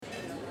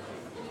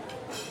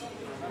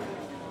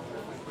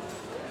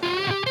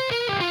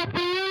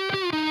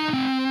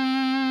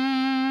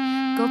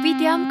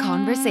Kopitiam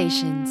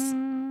Conversations.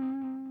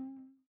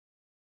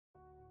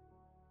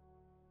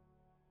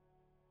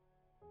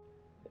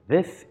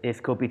 This is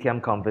Kopitiam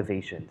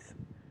Conversations.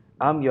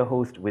 I'm your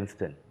host,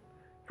 Winston.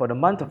 For the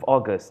month of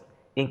August,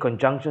 in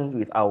conjunction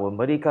with our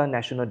Merdeka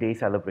National Day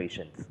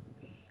celebrations,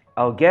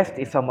 our guest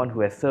is someone who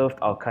has served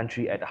our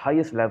country at the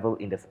highest level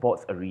in the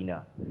sports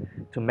arena.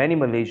 To many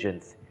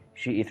Malaysians,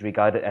 she is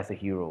regarded as a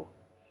hero.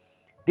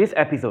 This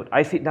episode,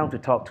 I sit down to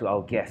talk to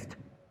our guest,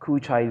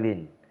 Khoo Chai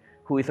Lin,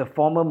 who is a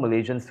former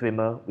Malaysian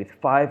swimmer with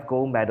 5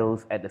 gold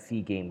medals at the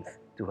SEA Games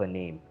to her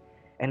name,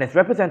 and has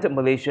represented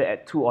Malaysia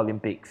at 2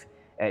 Olympics,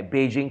 at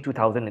Beijing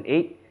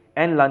 2008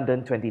 and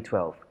London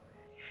 2012.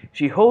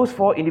 She holds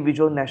 4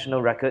 individual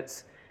national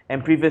records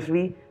and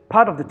previously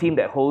part of the team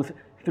that holds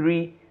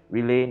 3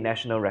 relay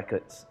national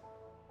records.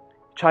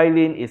 Chai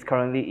Lin is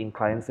currently in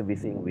client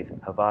servicing with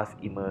Havas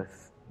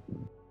Immerse.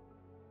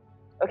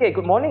 Okay,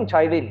 good morning,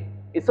 Chai Lin.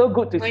 It's so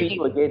good to see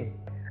you again.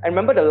 I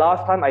remember the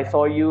last time I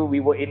saw you, we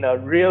were in a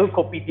real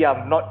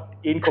kopitiam, not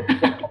in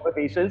kopitiam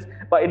conversations,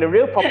 but in a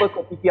real proper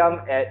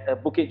kopitiam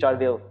at Bukit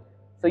Jalil.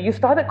 So you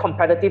started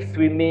competitive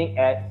swimming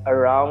at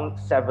around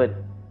 7.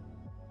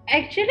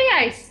 Actually,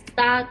 I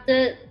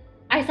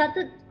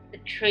started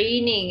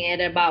training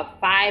at about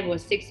 5 or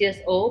 6 years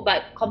old,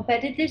 but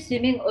competitive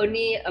swimming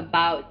only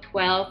about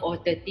 12 or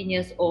 13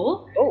 years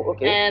old. Oh,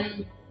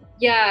 okay.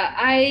 Yeah,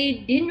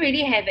 I didn't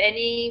really have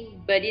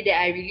anybody that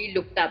I really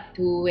looked up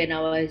to when I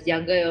was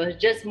younger. It was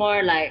just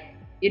more like,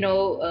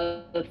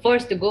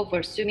 forced to go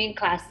for swimming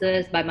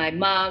classes by my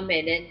mom,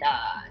 and then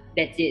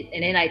that's it.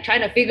 And then I trying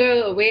to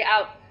figure a way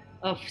out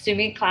of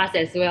swimming class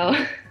as well.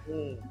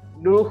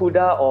 Nurul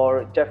Huda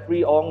or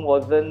Jeffrey Ong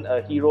wasn't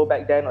a hero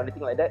back then or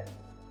anything like that?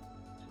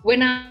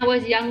 When I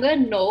was younger,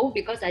 no,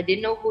 because I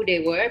didn't know who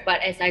they were.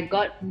 But as I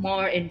got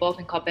more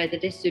involved in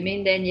competitive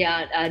swimming, then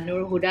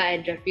Nurul Huda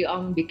and Jeffrey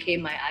Ong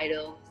became my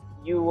idols.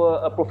 You were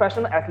a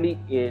professional athlete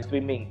in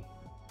swimming.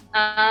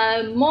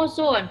 More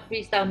so on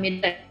freestyle,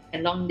 mid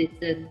and long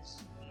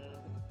distance.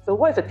 So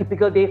what is a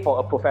typical day for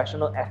a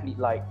professional athlete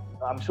like?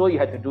 I'm sure you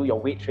had to do your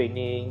weight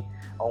training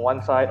on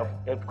one side,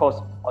 of course,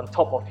 on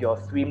top of your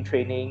swim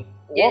training.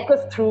 Walk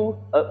us through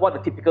what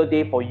a typical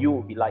day for you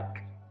would be like.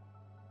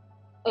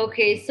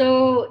 Okay,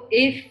 so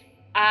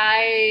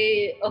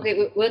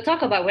we'll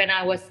talk about when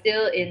I was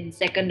still in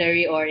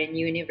secondary or in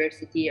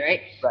university, right?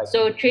 Right.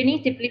 So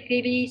training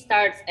typically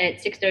starts at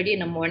 6:30 in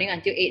the morning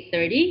until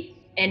 8:30,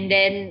 and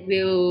then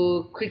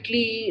we'll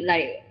quickly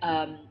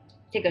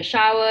take a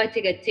shower,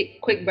 take a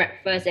quick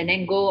breakfast, and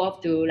then go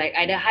off to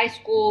either high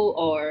school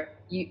or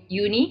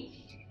uni.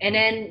 And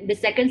then the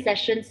second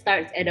session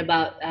starts at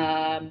about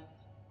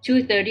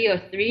 2:30 or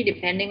 3,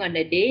 depending on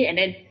the day. And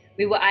then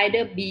we will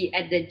either be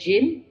at the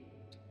gym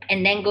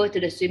and then go to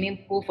the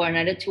swimming pool for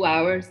another 2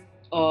 hours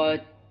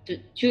or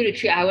 2 to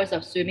 3 hours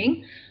of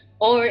swimming.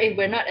 Or if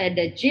we're not at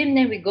the gym,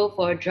 then we go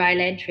for dry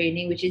land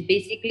training, which is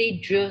basically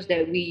drills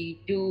that we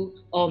do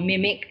or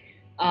mimic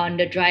on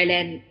the dry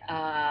land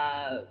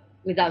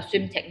with our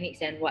swim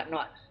techniques and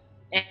whatnot.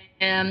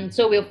 And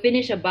so we'll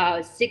finish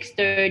about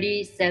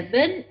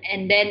 6:37,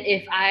 and then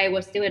if I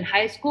was still in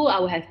high school, I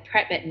would have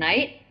prep at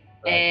night.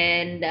 Right.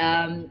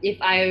 And if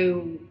I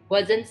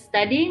wasn't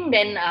studying,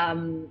 then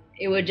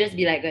it would just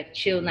be like a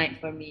chill night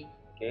for me.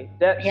 Okay,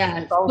 that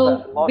sounds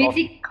like a lot of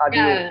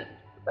cardio.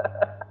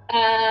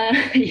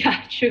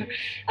 Yeah, true.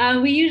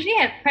 We usually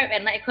have prep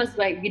at night because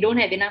we don't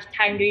have enough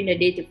time during the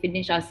day to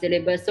finish our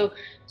syllabus. So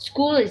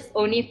school is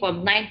only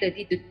from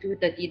 9:30 to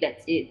 2:30.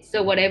 That's it.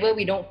 So whatever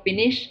we don't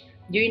finish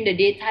during the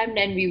daytime,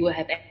 then we will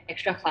have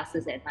extra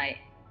classes at night.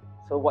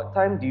 So what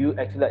time do you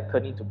actually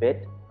turn into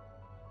bed?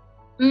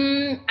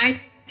 I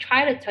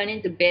try to turn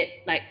into bed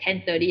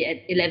 10:30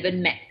 at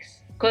 11 max,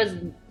 because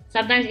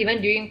sometimes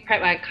even during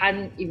prep I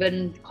can't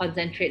even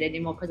concentrate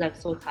anymore because I'm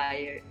so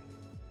tired.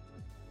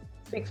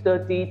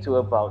 6:30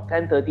 to about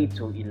 10:30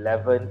 to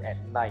 11 at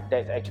night.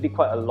 That's actually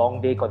quite a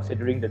long day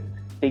considering the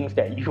things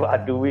that you are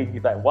doing.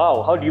 It's like,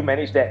 wow, how do you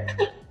manage that?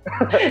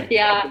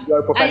 Yeah. You're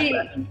a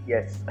professional athlete,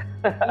 yes.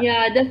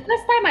 Yeah, the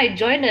first time I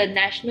joined the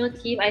national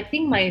team, I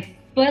think my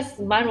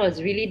first month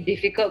was really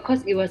difficult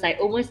because it was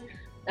almost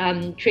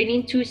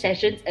training 2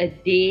 sessions a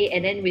day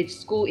and then with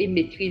school in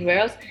between.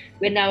 Whereas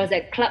when I was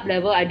at club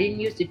level, I didn't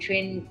used to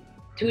train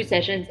 2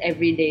 sessions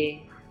every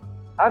day.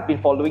 I've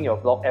been following your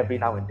blog every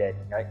now and then,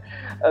 right?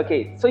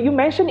 Okay, so you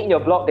mentioned in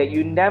your blog that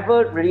you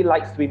never really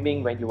liked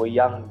swimming when you were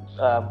young.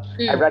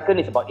 I reckon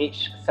it's about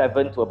age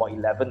 7 to about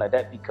 11 like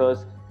that,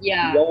 because in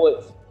your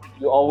words,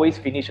 you always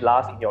finish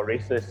last in your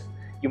races.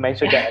 You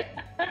mentioned that.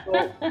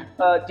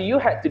 So, do you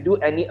have to do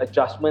any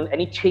adjustment,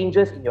 any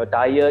changes in your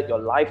diet, your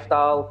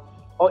lifestyle,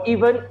 or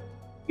even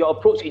your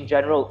approach in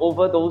general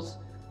over those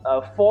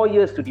 4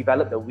 years to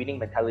develop the winning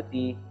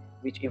mentality,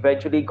 which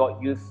eventually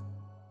got you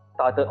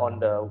started on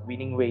the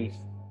winning ways?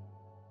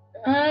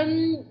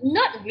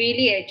 Not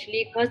really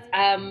actually, because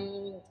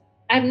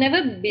I've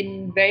never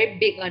been very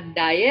big on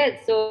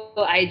diet, so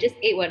I just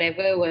ate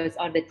whatever was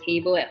on the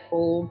table at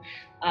home.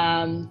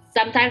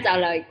 Sometimes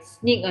I'll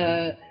sneak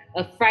a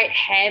fried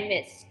ham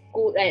at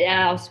school,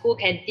 our school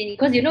canteen,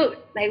 because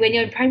like when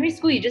you're in primary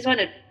school, you just want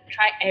to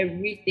try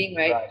everything,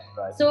 right?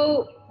 Right.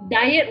 So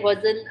diet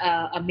wasn't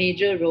a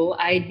major role.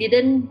 I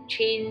didn't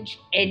change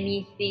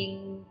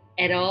anything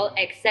at all,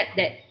 except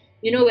that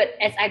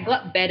as I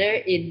got better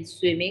in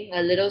swimming,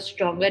 a little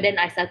stronger, then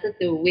I started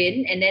to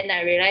win, and then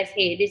I realized,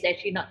 hey, this is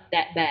actually not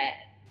that bad.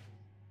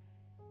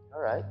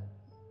 All right.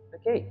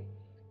 Okay.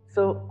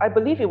 So I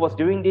believe it was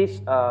during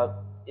these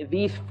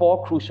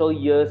 4 crucial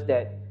years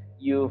that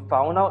you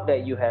found out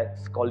that you had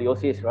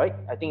scoliosis, right?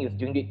 I think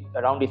it's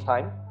around this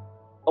time,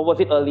 or was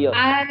it earlier?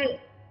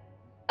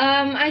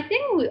 I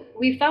think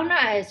we found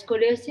out I had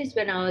scoliosis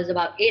when I was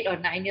about 8 or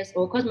 9 years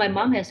old, because my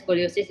mom has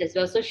scoliosis as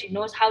well, so she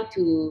knows how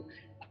to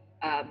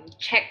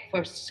check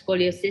for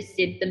scoliosis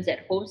symptoms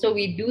at home. So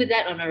we do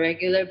that on a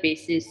regular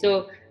basis.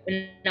 So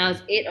when I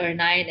was 8 or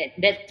 9,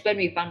 that's when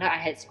we found out I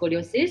had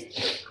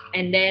scoliosis.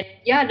 And then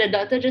the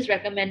doctor just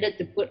recommended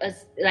to put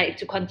us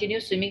to continue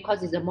swimming,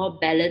 because it's a more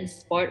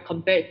balanced sport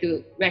compared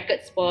to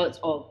racket sports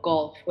or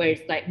golf, where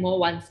it's like more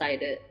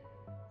one-sided.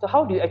 So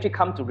how do you actually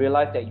come to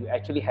realize that you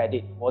actually had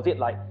it? Was it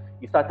like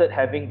you started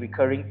having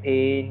recurring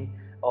pain,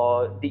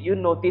 or did you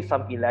notice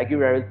some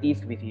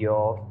irregularities with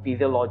your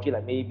physiology,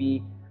 like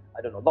maybe,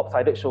 I don't know,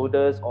 lopsided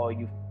shoulders, or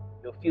you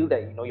feel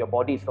that your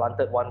body is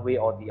slanted one way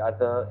or the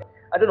other?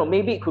 I don't know,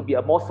 maybe it could be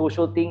a more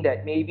social thing,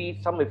 that maybe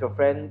some of your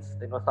friends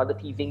started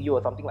teasing you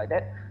or something like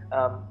that.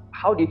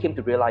 How do you came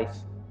to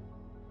realize?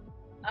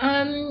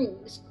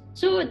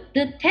 So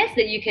the test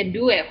that you can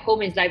do at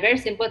home is like very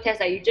simple test.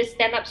 Like you just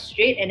stand up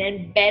straight and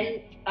then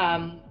bend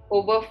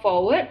over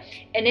forward,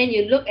 and then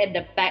you look at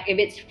the back. If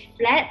it's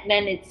flat,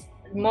 then it's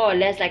more or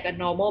less like a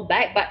normal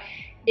back. But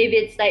if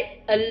it's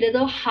like a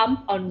little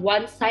hump on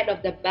one side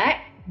of the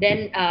back,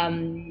 then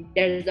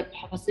there's a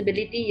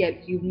possibility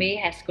that you may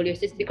have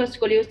scoliosis, because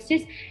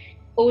scoliosis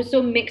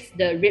also makes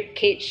the rib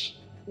cage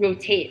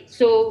rotate.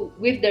 So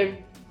with the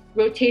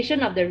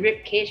rotation of the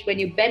rib cage, when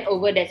you bend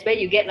over, that's where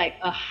you get like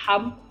a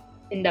hump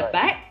in the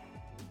back.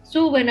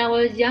 So when I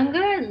was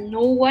younger,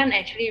 no one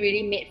actually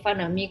really made fun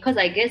of me, because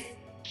I guess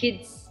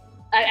kids,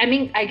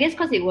 I guess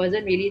because it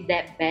wasn't really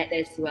that bad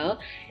as well.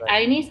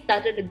 I only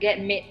started to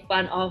get made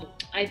fun of,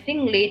 I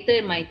think, later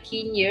in my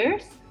teen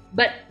years,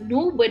 but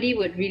nobody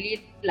would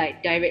really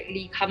like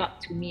directly come up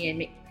to me and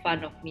make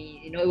fun of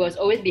me. It was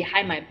always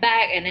behind my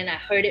back, and then I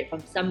heard it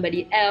from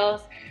somebody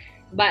else.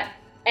 But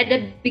at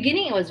the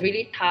beginning, it was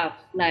really tough.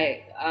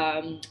 Like,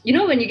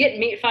 when you get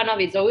made fun of,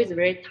 it's always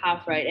very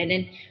tough, right? And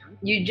then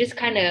you just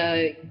kind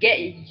of get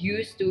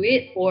used to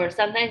it. Or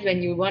sometimes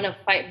when you want to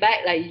fight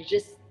back, like you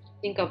just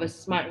think of a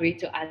smart way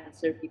to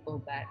answer people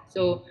back.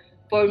 So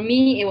for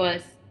me, it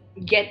was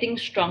getting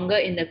stronger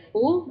in the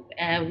pool,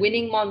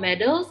 winning more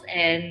medals,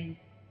 and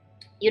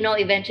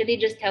eventually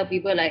just tell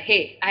people like,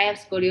 hey, I have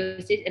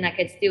scoliosis and I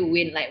can still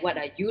win. Like, what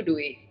are you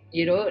doing?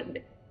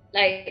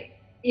 Like,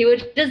 it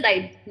would just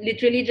like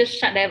literally just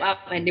shut them up,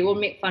 and they won't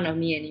make fun of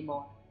me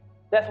anymore.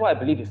 That's why I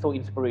believe is so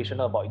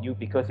inspirational about you,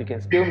 because you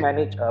can still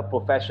manage a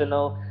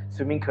professional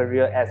swimming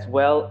career as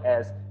well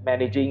as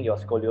managing your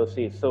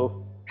scoliosis.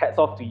 So hats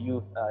off to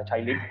you,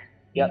 Chai-Ling.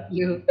 Thank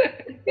you.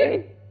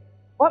 Okay.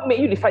 What made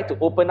you decide to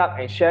open up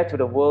and share to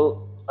the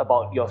world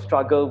about your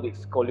struggle with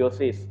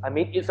scoliosis? I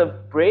mean, it's a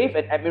brave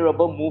and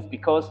admirable move,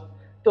 because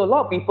to a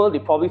lot of people, they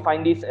probably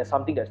find this as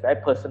something that's very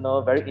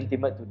personal, very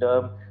intimate to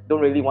them,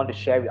 don't really want to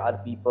share with other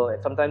people.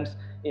 And sometimes,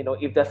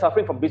 if they're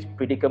suffering from this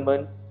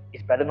predicament,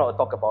 it's better not to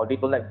talk about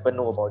it, don't let people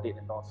know about it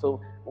and all. So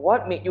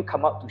what made you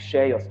come out to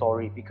share your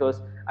story?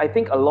 Because I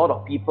think a lot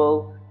of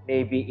people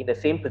may be in the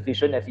same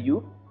position as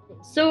you.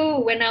 So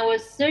when I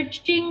was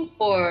searching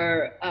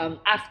for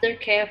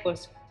aftercare for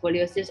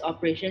scoliosis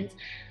operations,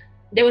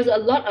 there was a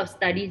lot of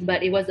studies,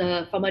 but it was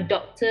from a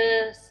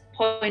doctor's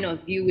point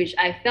of view, which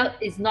I felt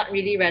is not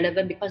really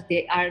relevant, because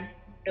they aren't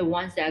the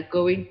ones that are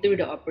going through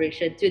the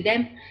operation. To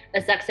them,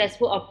 a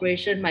successful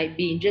operation might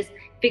be just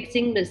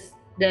fixing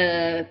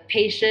the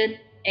patient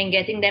and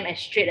getting them as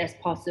straight as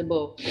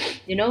possible,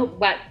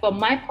 But from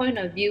my point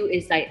of view,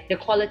 it's like the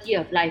quality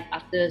of life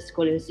after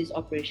scoliosis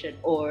operation,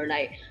 or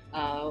like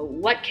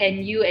what can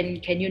you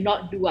and can you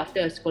not do after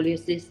a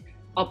scoliosis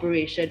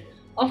operation.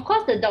 Of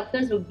course, the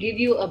doctors will give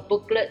you a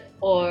booklet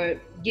or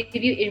give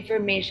you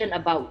information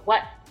about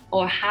what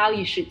or how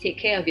you should take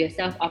care of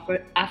yourself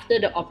after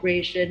the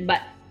operation,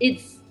 but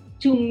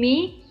to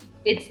me,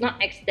 it's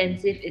not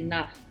extensive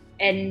enough.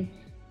 And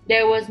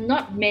there was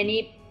not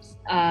many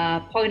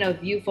point of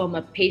view from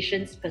a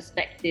patient's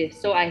perspective.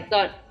 So I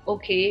thought,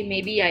 okay,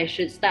 maybe I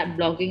should start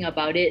blogging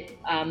about it.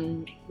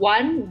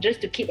 One,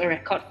 just to keep a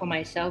record for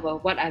myself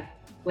of what I've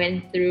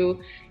went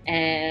through,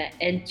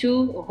 and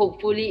two,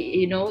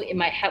 hopefully, it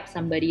might help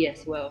somebody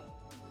as well.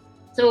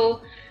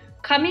 So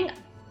coming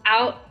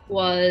out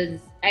was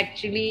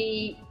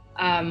actually,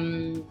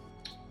 I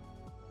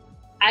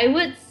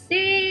would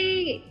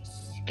say,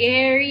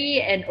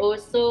 scary and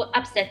also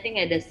upsetting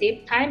at the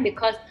same time,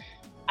 because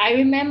I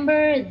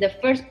remember the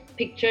first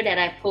picture that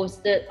I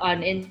posted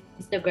on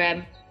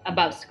Instagram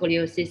about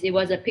scoliosis. It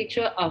was a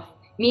picture of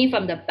me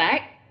from the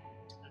back.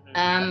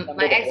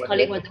 My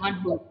ex-colleague was the one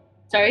who...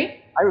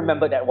 Sorry? I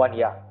remember that one,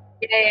 yeah.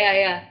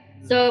 Yeah.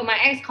 So my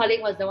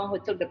ex-colleague was the one who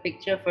took the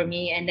picture for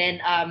me, and then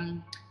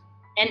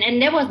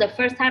and that was the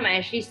first time I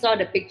actually saw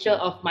the picture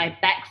of my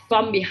back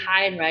from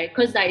behind, right?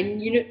 Because like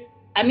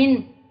I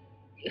mean,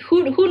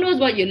 who knows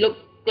what you look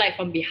like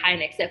from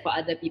behind except for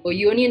other people?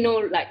 You only know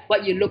like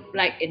what you look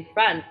like in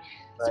front.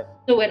 Right.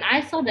 So when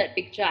I saw that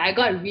picture, I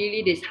got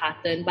really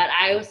disheartened, but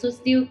I also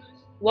still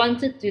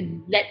wanted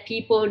to let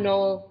people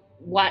know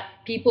what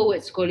people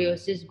with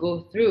scoliosis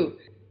go through.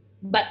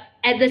 But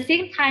at the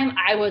same time,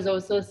 I was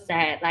also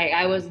sad. Like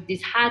I was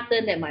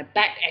disheartened that my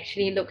back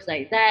actually looks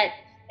like that,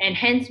 and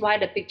hence why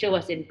the picture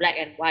was in black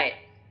and white.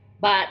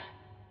 But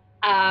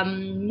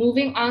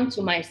moving on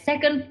to my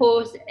second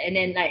post, and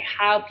then like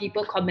how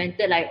people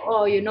commented like,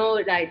 oh,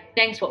 like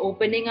thanks for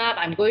opening up,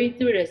 I'm going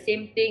through the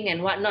same thing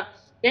and whatnot.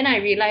 Then I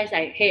realized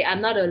like, hey, I'm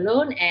not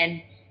alone,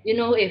 and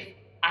if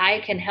I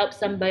can help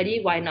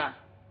somebody, why not?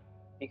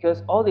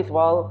 Because all this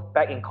while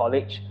back in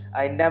college,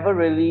 I never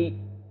really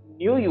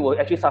knew you were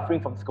actually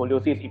suffering from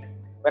scoliosis.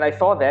 When I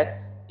saw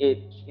that, it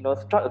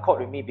struck a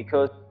chord with me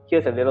because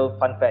here's a little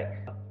fun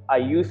fact. I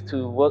used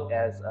to work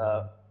as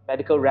a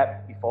medical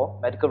rep before,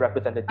 medical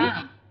representative,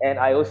 Ah. and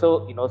I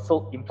also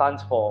sold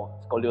implants for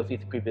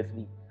scoliosis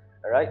previously.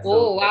 All right. Oh,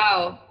 So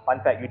wow.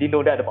 fun fact, you didn't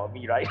know that about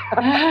me, right?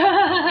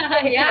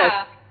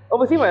 Yeah.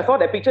 Obviously, when I saw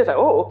that picture, it's like,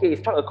 oh, okay, it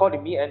struck a chord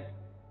with me, and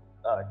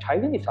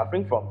Chilin is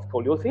suffering from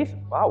scoliosis.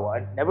 Wow,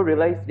 I never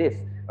realized this.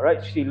 All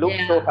right, she looks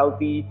so Yeah.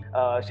 healthy.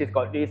 She's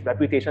got this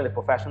reputation as a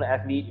professional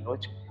athlete.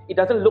 It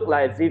doesn't look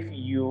like as if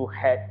you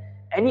had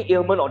any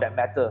ailment of that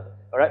matter.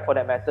 All right, for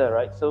that matter,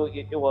 right? So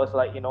it was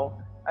like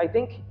I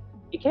think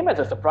it came as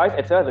a surprise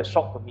as well as a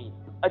shock for me.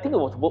 I think it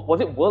was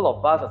it World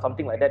of Buzz or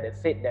something like that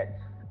said that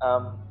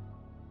um,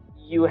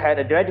 you had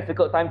a very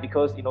difficult time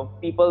because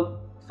people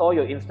saw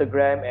your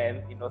Instagram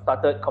and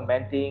started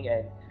commenting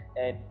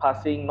and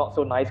passing not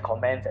so nice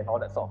comments and all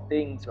that sort of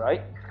things,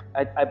 right?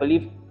 I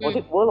believe, was Mm.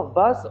 it World of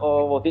Buzz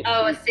or was it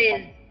Oh,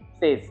 same.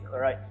 Says, all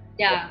right?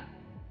 Yeah.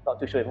 Not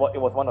too sure. It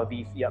was one of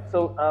these. Yeah.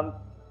 So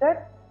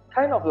that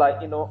kind of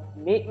like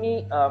made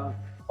me on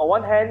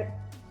one hand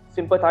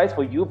sympathize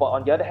for you, but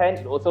on the other hand,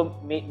 it also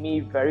made me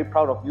very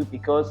proud of you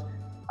because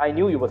I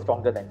knew you were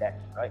stronger than that,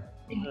 right?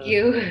 Thank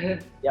you.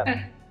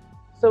 Yeah.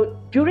 So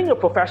during your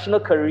professional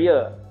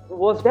career,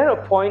 was there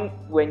a point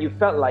when you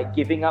felt like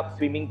giving up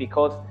swimming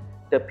because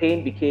the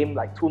pain became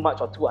like too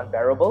much or too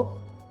unbearable?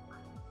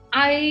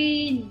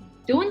 I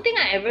don't think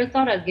I ever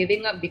thought of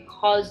giving up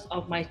because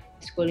of my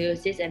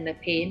scoliosis and the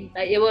pain.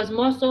 Like it was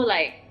more so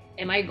like,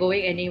 am I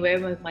going anywhere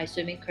with my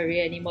swimming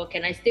career anymore?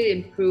 Can I still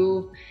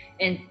improve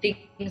and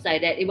things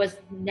like that? It was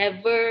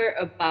never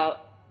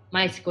about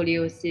my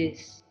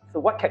scoliosis. So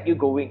what kept you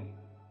going?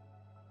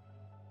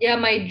 Yeah,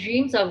 my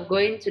dreams of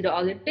going to the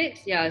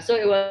Olympics. Yeah, so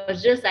it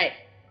was just like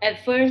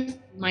at first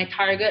my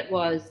target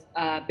was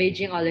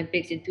Beijing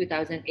Olympics in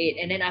 2008,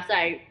 and then after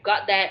I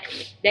got that,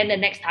 then the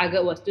next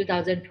target was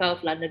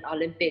 2012 London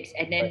Olympics,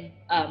 and Right.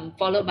 then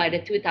followed by the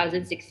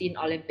 2016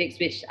 Olympics,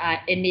 which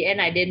in the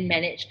end I didn't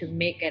manage to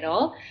make at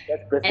all,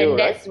 That's Brazil, and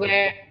right? that's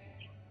where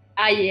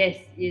yes,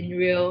 in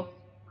Rio.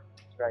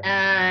 Right.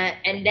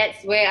 And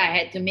that's where I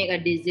had to make a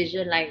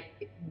decision like,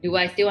 do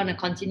I still want to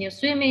continue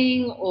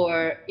swimming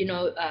or,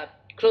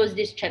 close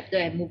this chapter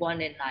and move on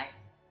in life?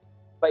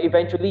 But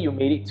eventually you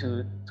made it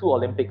to two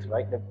Olympics,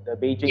 right? The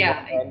Beijing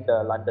Yeah. one and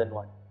the London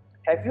one.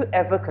 Have you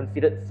ever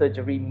considered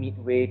surgery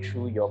midway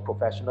through your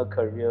professional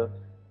career,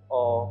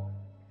 or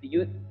do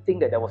you think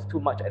that there was too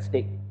much at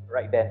stake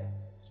right then?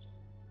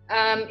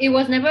 It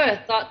was never a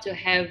thought to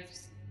have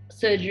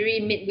surgery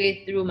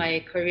midway through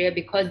my career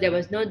because there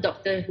was no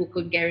doctor who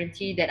could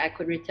guarantee that I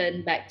could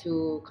return back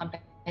to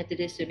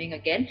competitive swimming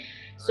again.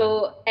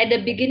 So at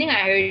the beginning,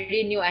 I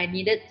already knew I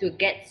needed to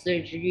get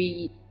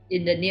surgery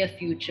in the near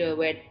future,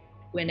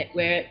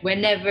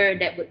 whenever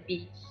that would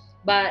be.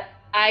 But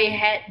I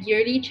had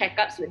yearly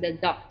checkups with the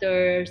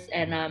doctors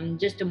and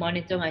just to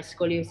monitor my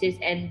scoliosis.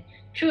 And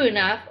true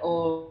enough,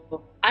 or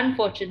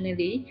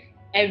unfortunately,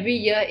 every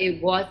year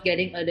it was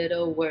getting a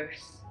little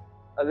worse.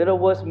 A little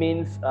worse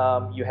means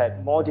you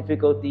had more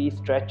difficulty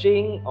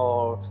stretching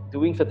or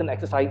doing certain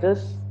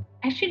exercises.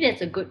 Actually,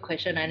 that's a good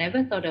question. I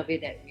never thought of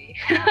it that way.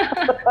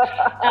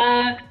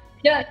 uh,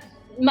 the,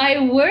 my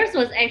worst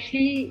was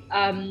actually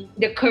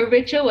the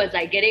curvature was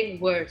like getting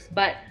worse.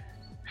 But,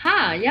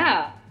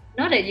 yeah.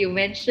 Now that you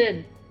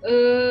mentioned,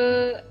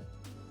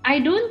 I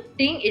don't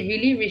think it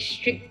really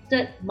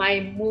restricted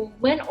my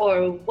movement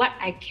or what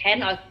I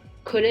can or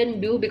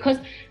couldn't do because,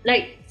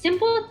 like,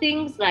 simple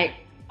things like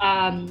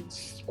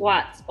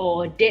squats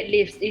or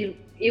deadlifts,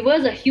 it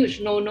was a huge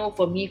no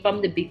for me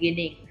from the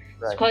beginning.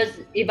 Right. Because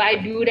if I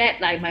do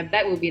that, like my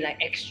back will be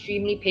like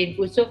extremely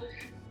painful. So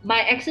my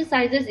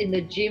exercises in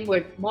the gym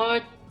were more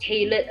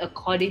tailored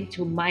according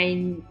to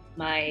my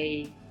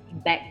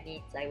back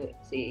needs, I would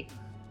say.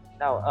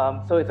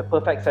 Now, so it's a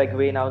perfect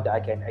segue now that I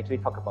can actually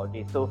talk about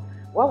this. So,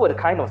 what were the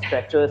kind of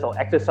stretches or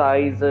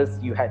exercises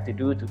you had to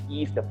do to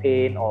ease the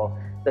pain or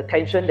the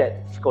tension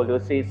that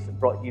scoliosis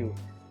brought you?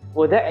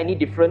 Were there any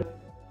different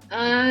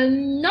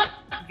Not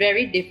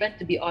very different,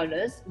 to be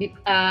honest.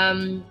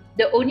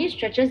 The only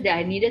stretches that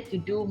I needed to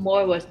do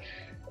more was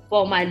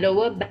for my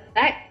lower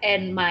back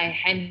and my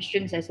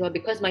hamstrings as well,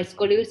 because my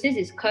scoliosis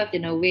is curved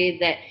in a way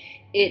that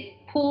it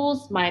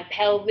pulls my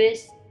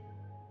pelvis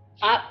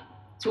up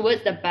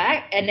towards the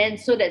back, and then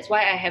so that's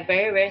why I have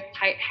very very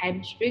tight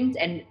hamstrings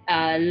and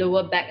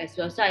lower back as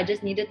well. So I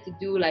just needed to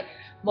do like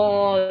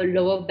more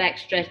lower back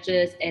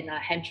stretches and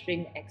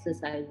hamstring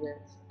exercises,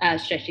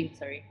 stretching.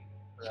 Sorry.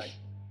 Right.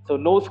 So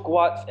no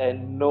squats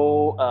and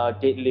no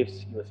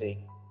deadlifts, you were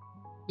saying.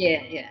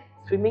 Yeah.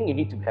 Swimming, you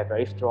need to have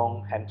very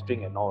strong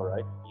hamstring and all,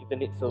 right?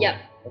 Isn't it? So Yep.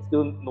 and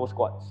still no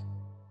squats.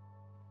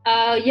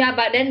 Yeah,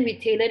 but then we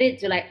tailored it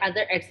to like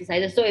other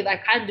exercises. So if I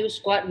can't do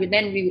squat,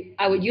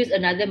 I would use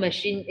another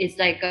machine. It's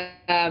like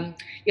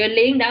you're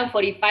laying down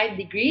 45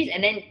 degrees,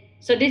 and then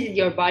so this is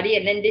your body,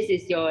 and then this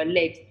is your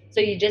legs.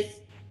 So you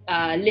just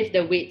lift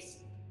the weights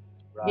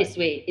this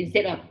way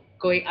instead of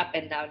going up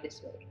and down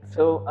this way.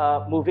 So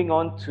moving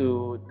on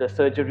to the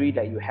surgery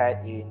that you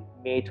had in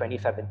May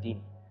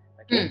 2017.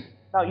 Okay.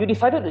 Now you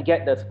decided to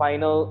get the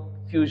spinal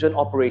fusion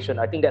operation.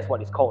 I think that's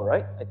what it's called,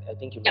 right? I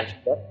think you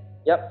mentioned that.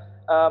 Yep.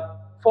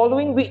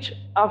 Following which,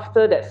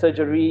 after that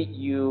surgery,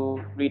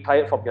 you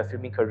retired from your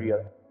swimming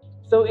career.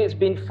 So it's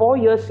been 4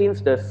 years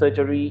since the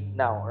surgery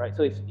now, right?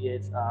 So it's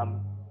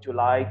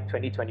July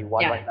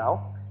 2021 right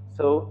now.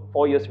 So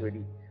 4 years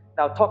already.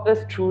 Now talk us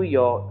through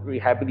your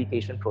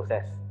rehabilitation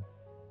process.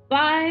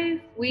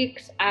 5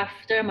 weeks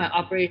after my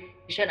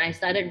operation, I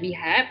started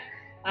rehab.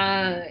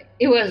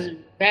 It was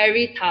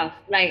very tough.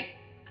 Like,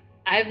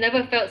 I've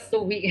never felt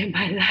so weak in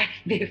my life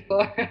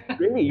before.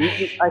 Really?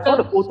 I saw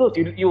the photos.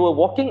 You were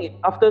walking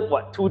after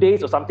what, 2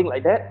 days or something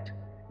like that?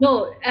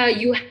 No,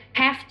 you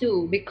have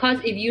to, because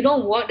if you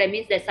don't walk, that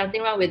means there's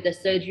something wrong with the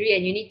surgery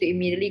and you need to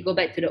immediately go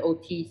back to the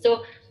OT.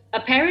 So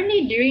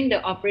apparently during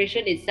the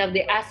operation itself,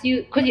 they ask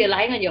you, because you're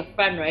lying on your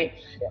front, right?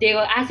 Yeah. They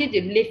will ask you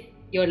to lift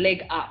your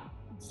leg up.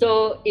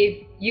 So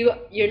if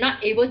you're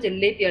not able to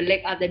lift your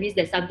leg up, that means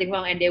there's something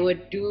wrong, and they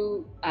would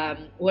do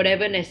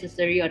whatever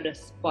necessary on the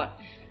spot.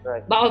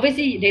 Right. But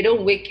obviously they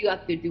don't wake you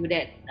up to do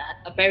that.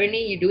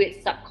 Apparently you do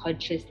it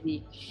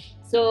subconsciously.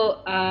 So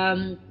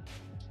I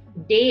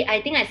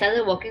think I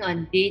started walking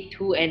on day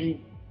 2, and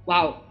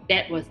wow,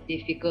 that was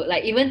difficult.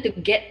 Like, even to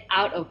get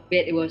out of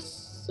bed, it was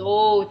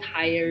so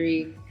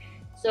tiring.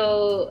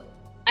 So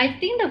I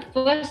think the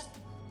first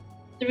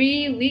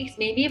 3 weeks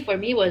maybe for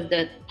me was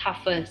the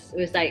toughest. It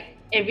was like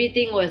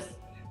everything was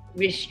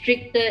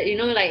restricted,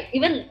 like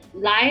even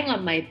lying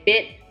on my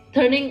bed,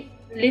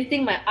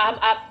 lifting my arm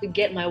up to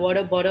get my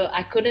water bottle,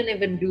 I couldn't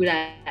even do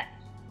that.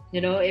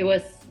 It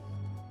was,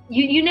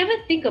 you never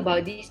think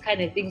about these kind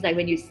of things, like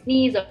when you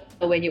sneeze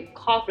or when you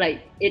cough,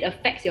 like it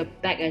affects your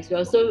back as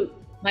well. So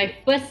my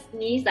first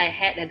sneeze I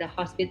had at the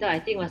hospital, I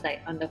think was like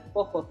on the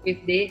 4th or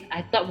 5th day.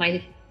 I thought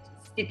my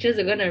stitches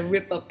are gonna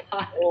rip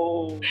apart.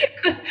 Oh.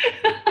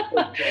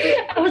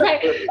 I was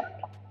like,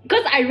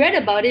 because I read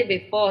about it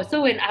before,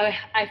 so when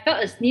I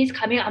felt a sneeze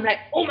coming, I'm like,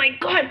 oh my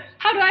god,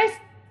 how do I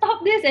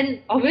stop this?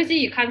 And obviously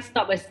you can't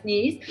stop a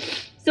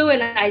sneeze. So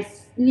when I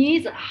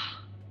sneeze,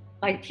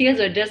 my tears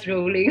were just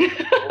rolling.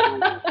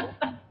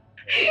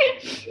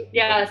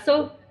 Yeah,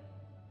 so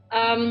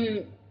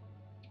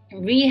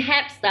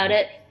rehab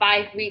started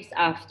 5 weeks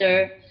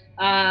after.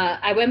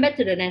 I went back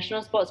to the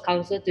National Sports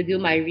Council to do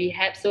my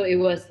rehab, so it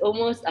was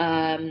almost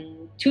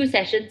 2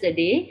 sessions a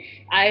day.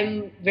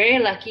 I'm very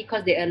lucky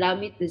because they allow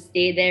me to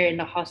stay there in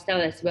the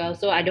hostel as well,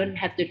 so I don't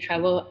have to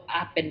travel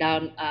up and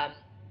down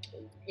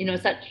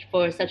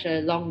such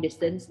a long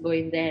distance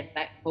going there and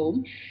back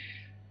home.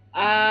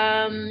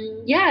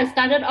 I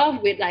started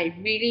off with like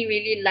really,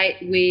 really light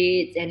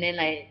weights, and then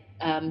like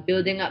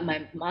building up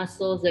my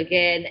muscles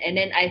again. And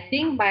then I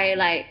think by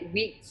like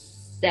week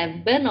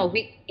 7 or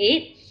week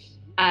 8,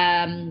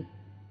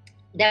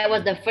 that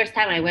was the first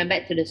time I went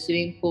back to the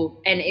swimming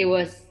pool, and it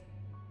was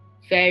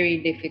very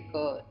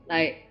difficult.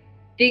 Like,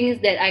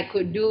 things that I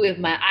could do with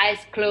my eyes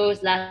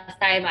closed last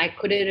time, I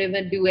couldn't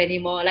even do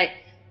anymore. Like,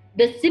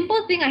 the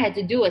simple thing I had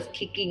to do was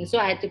kicking. So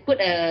I had to put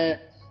a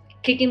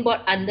kicking board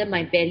under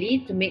my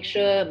belly to make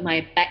sure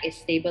my back is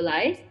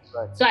stabilized.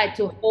 Right. So I had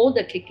to hold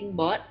the kicking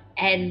board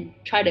and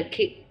try to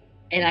kick,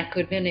 and I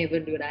couldn't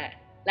even do that.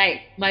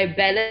 Like, my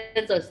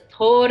balance was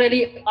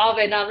totally off,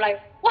 and I'm like,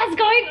 what's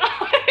going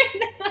on?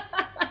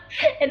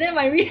 And then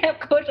my rehab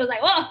coach was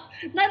like, "Wow,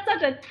 not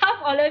such a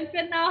tough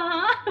Olympian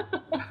now,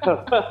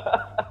 huh?"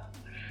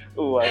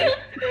 Ooh,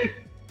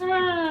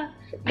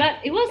 but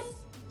it was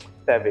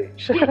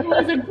savage.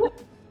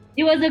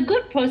 it was a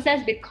good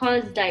process,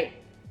 because like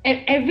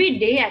every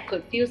day I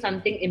could feel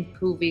something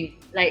improving.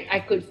 Like, I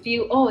could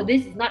feel, oh,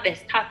 this is not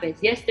as tough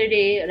as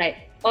yesterday. Like,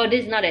 oh,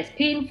 this is not as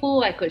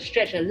painful. I could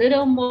stretch a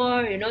little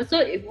more, So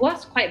it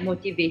was quite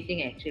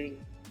motivating, actually.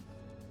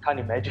 Can't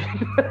imagine.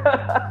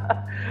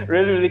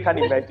 really can't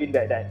imagine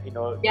that.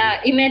 Yeah,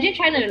 imagine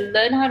trying to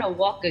learn how to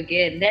walk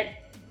again.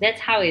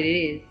 That's how it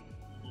is.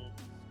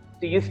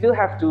 Do you still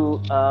have to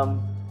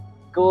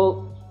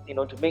go,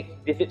 to make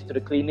visits to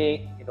the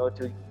clinic,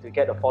 to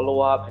get a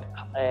follow-up,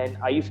 and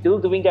are you still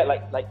doing that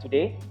like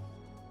today?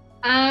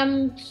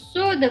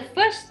 So the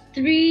first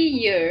 3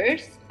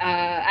 years,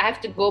 I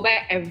have to go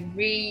back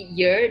every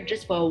year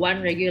just for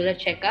one regular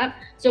checkup.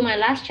 So my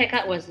last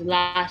checkup was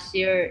last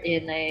year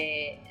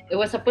it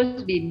was supposed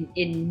to be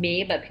in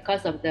May, but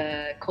because of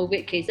the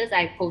COVID cases,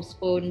 I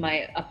postponed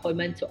my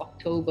appointment to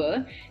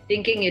October,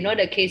 thinking,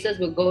 the cases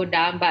would go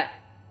down, but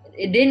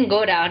it didn't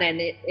go down, and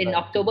in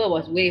October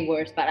was way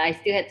worse, but I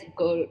still had to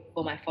go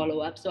for my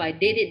follow-up. So I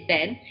did it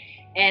then.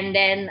 And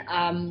then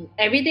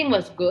everything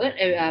was good.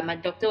 My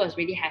doctor was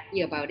really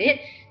happy about it.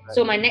 Right.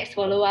 So my next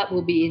follow-up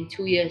will be in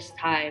 2 years'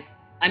 time.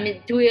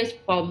 2 years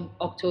from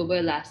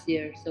October last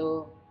year.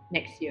 So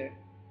next year.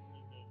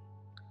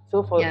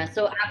 So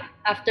So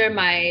after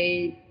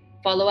my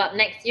follow-up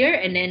next year,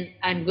 and then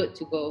I'm good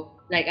to go.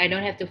 Like I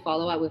don't have to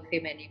follow up with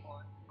him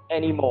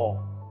anymore.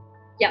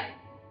 Yeah.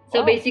 So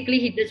Wow. basically,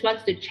 he just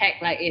wants to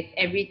check like if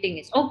everything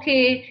is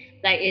okay.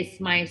 Like is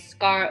my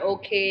scar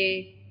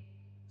okay?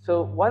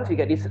 So once you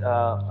get this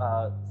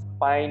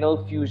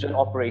spinal fusion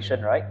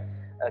operation, right?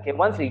 Okay,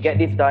 once you get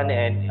this done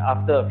and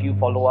after a few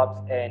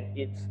follow-ups, and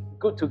it's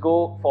good to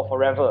go for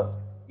forever.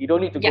 You don't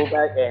need to go Yeah.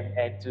 back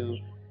and to,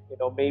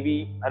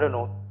 maybe, I don't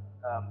know,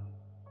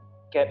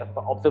 get an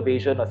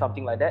observation or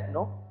something like that,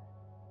 no?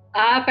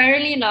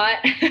 Apparently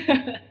not.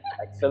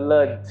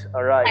 Excellent.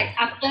 All right. Like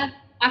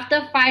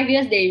after 5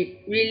 years,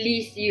 they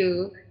release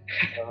you.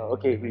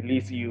 Okay,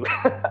 release you.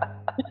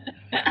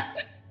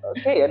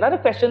 Okay, another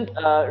question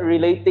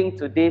relating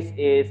to this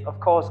is, of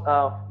course,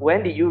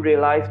 when did you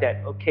realize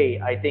that, okay,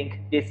 I think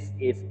this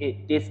is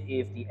it, this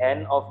is the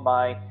end of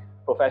my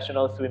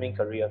professional swimming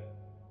career?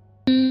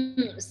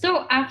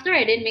 So after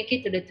I didn't make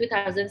it to the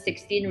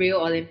 2016 Rio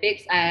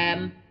Olympics,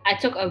 I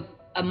took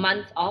a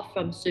month off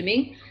from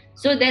swimming.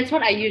 So that's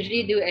what I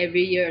usually do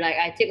every year. Like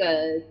I take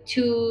a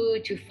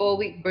 2 to 4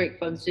 week break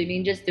from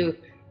swimming just to,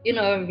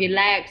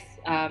 relax,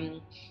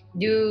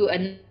 do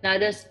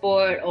another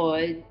sport, or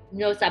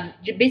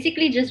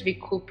basically just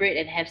recuperate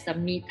and have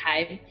some me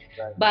time.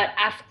 Right. But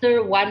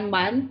after 1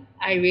 month,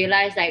 I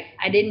realized like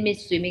I didn't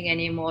miss swimming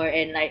anymore,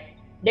 and like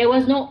there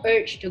was no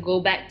urge to go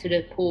back to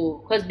the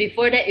pool, because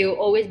before that it would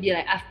always be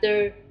like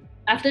after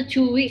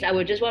 2 weeks I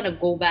would just want to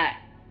go back,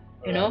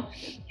 and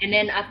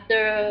then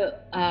after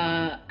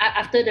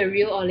the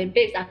Rio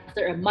Olympics,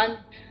 after a month,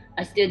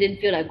 I still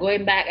didn't feel like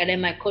going back, and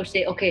then my coach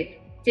said, okay,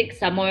 take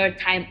some more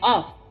time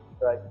off.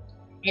 Right.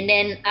 And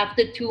then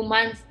after 2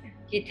 months,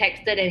 he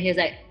texted and he's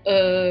like,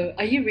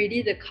 are you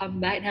ready to come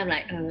back? And I'm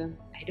like,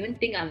 I don't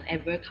think I'm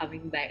ever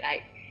coming back.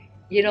 Like,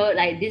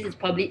 like this is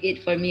probably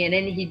it for me. And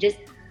then he just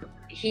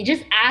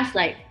asked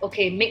like,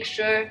 okay, make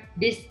sure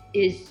this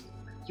is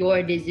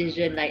your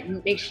decision. Like,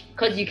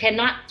 because you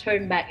cannot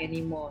turn back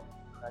anymore.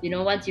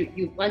 Once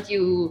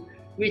you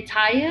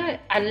retire,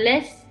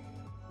 unless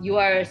you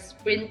are a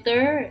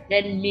sprinter,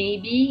 then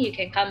maybe you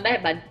can come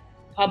back, but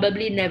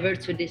probably never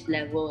to this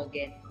level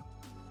again.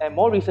 And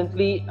more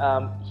recently,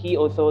 he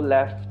also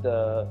left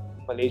the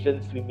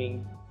Malaysian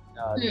swimming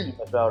team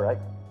as well, right?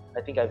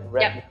 I think I've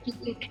read. Yeah, he's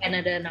in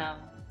Canada now.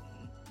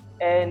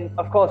 And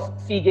of course,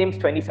 SEA Games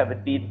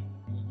 2017,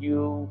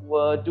 you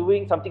were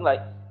doing something like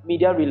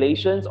media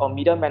relations or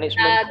media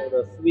management for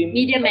the swim.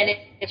 Media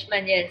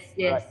management, yes.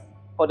 Right.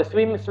 For the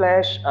swim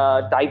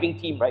 / diving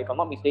team, right? If I'm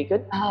not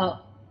mistaken.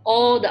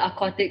 All the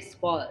aquatic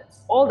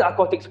sports. All the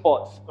aquatic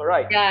sports, all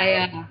right.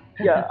 Yeah.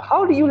 Yeah.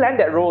 How do you land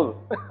that role?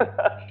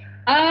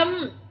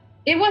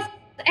 It was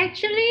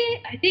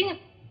actually, I think,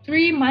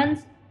 3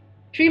 months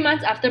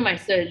after my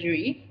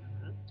surgery.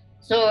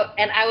 So,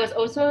 and I was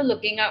also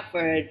looking out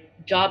for a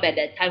job at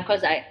that time,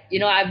 because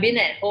I've been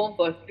at home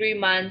for 3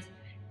 months,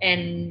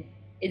 and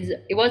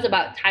it was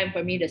about time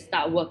for me to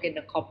start work in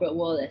the corporate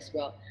world as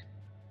well.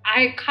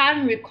 I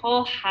can't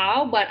recall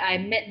how, but I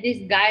met this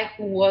guy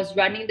who was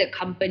running the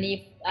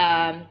company.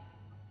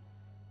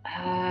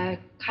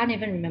 Can't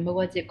even remember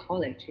what's it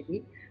called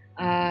actually.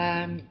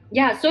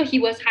 So he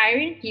was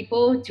hiring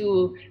people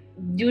to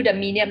do the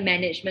media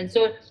management.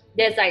 So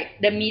there's like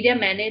the media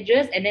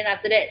managers, and then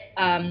after that,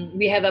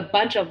 we have a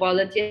bunch of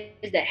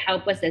volunteers that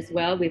help us as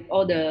well with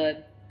all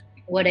the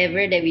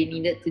whatever that we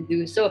needed to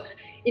do. So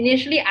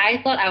initially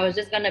I thought I was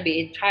just gonna be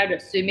in charge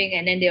of swimming,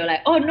 and then they were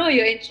like, oh no,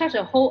 you're in charge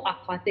of whole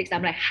aquatics.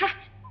 I'm like,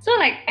 so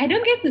like I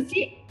don't get to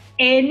see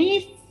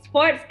any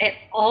sports at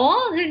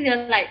all? Then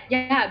they're like,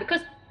 yeah,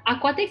 because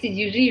aquatics is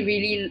usually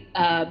really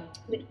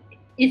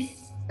it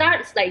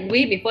starts like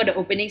way before the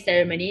opening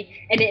ceremony,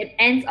 and it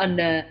ends on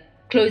the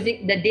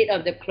date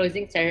of the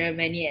closing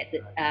ceremony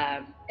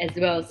as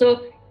well.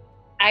 So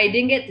I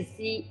didn't get to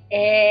see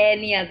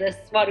any other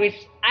sport, which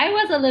I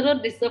was a little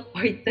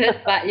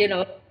disappointed, but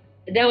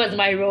that was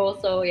my role,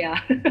 so yeah.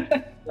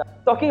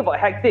 Talking about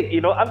hectic,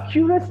 I'm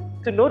curious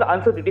to know the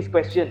answer to this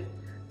question.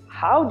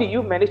 How did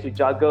you manage to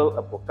juggle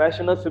a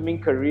professional swimming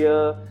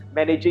career,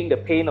 managing the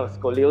pain of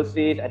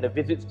scoliosis and the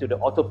visits to the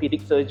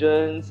orthopedic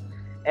surgeons?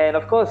 And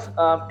of course,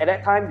 at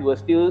that time, you were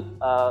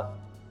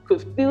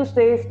could still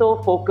stay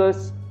so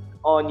focused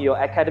on your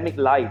academic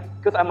life.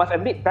 Because I must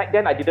admit, back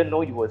then, I didn't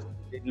know you were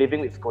living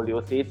with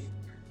scoliosis.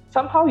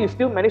 Somehow, you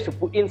still managed to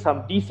put in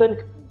some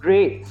decent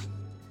grades.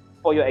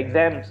 for your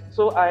exams.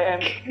 So I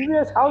am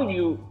curious how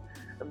you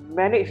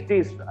manage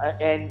this.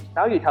 And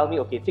now you tell me,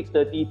 okay,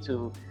 6:30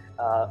 to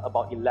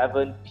about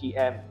 11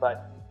 p.m.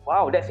 But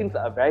wow, that seems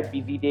a very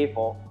busy day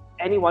for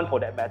anyone for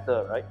that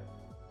matter, right?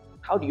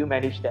 How do you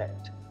manage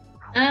that?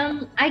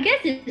 I guess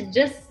it's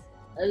just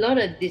a lot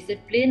of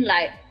discipline.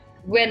 Like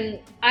when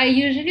I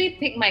usually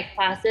pick my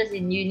classes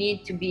in uni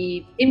to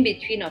be in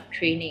between of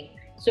training.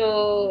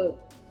 So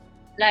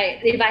like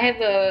if I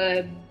have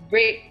a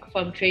break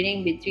from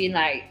training between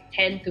like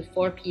 10 to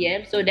 4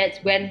 p.m. So that's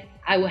when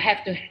I will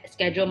have to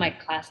schedule my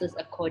classes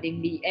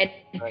accordingly. And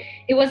Right.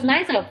 it was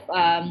nice of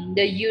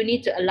the uni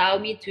to allow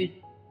me to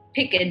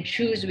pick and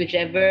choose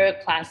whichever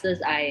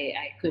classes I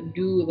could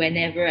do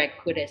whenever I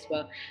could as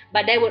well.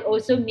 But that would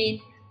also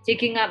mean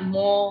taking up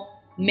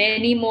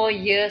many more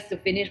years to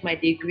finish my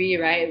degree,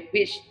 right?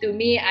 Which to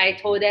me, I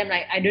told them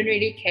like I don't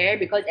really care,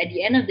 because at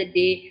the end of the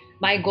day,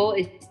 my goal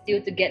is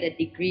still to get a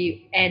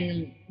degree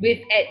and with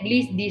at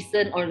least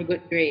decent or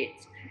good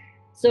grades.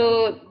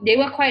 So they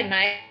were quite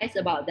nice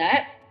about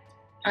that.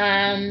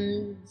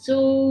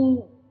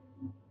 So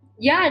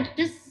yeah,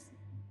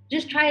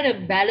 just try to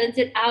balance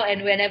it out.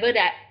 And whenever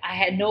that I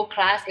had no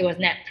class, it was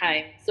nap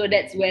time. So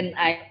that's when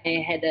I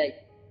had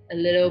a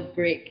little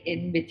break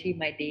in between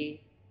my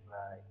day.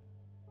 Right.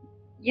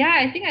 Yeah,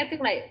 I think I took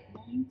like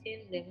 9, 10,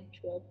 11,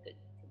 12, 13.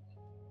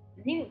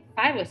 I think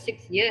 5 or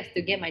 6 years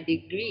to get my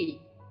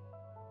degree.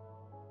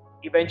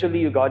 Eventually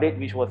you got it,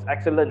 which was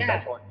excellent. Yeah.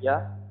 That one,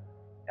 yeah.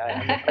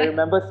 I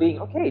remember saying,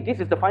 okay, this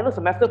is the final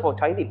semester for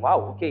Chinese.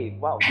 Wow, okay,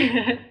 wow.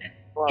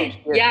 Wow. Yes,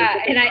 Yeah,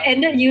 taken and I it.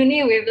 ended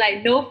uni with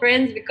like no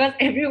friends because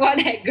everyone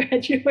had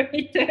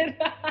graduated.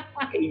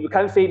 You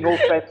can't say no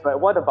friends, right?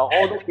 What about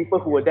all those people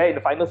who were there in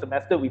the final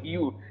semester with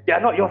you? They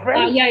are not your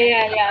friends.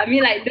 Yeah. I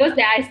mean, like those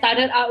that I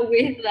started out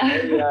with.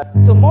 Yeah.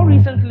 So more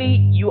recently,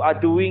 you are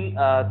doing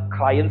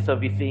client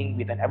servicing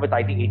with an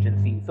advertising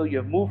agency. So you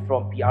have moved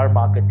from PR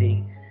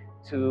marketing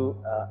to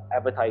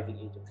advertising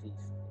agencies.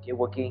 Okay,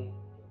 working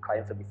in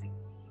client servicing.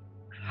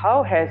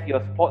 How has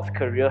your sports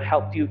career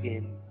helped you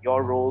in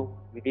your role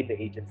within the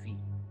agency?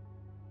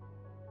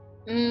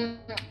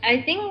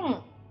 I think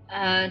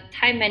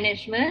time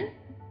management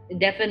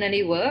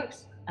definitely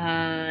works.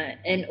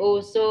 And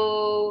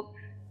also,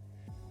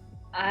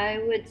 I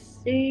would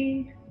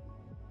say,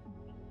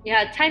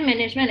 yeah, time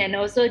management and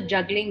also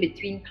juggling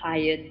between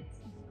clients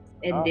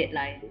and Ah,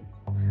 deadlines.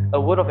 a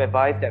word of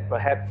advice that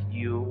perhaps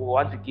you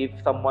want to give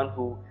someone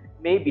who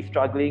may be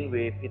struggling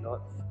with,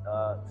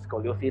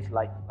 scoliosis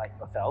like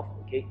yourself.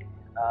 Okay,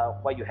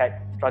 what you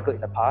had struggled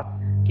in the past.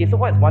 Okay, so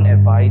what is one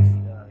advice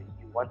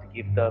you want to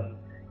give them?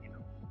 You know,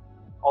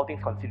 all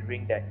things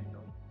considering that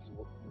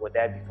you were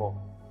there before.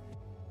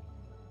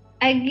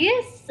 I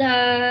guess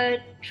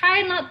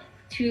try not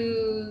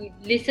to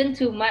listen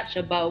too much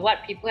about what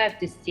people have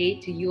to say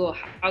to you or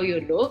how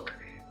you look.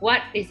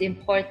 What is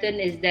important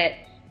is that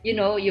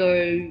you're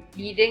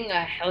leading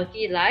a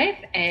healthy life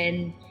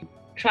and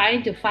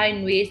trying to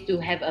find ways to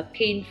have a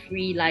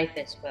pain-free life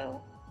as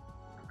well.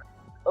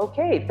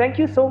 Okay, thank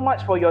you so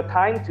much for your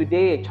time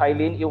today,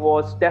 Chailin. It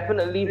was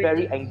definitely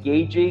very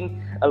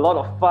engaging, a lot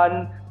of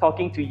fun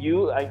talking to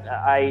you.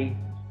 I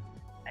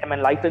am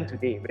enlightened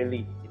today,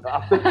 really.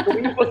 After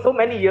doing it for so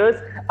many years,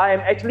 I am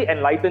actually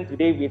enlightened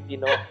today with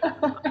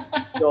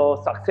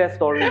your success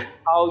story,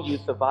 how you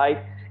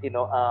survived,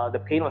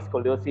 the pain of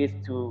scoliosis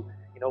to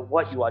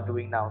what you are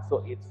doing now.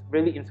 So it's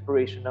really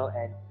inspirational,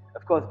 and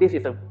of course, this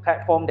is a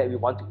platform that we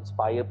want to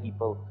inspire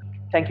people.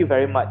 Thank you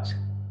very much.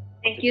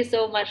 Thank you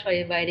so much for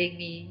inviting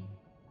me.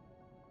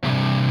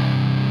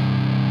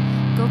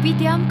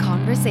 Kopitiam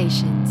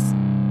Conversations.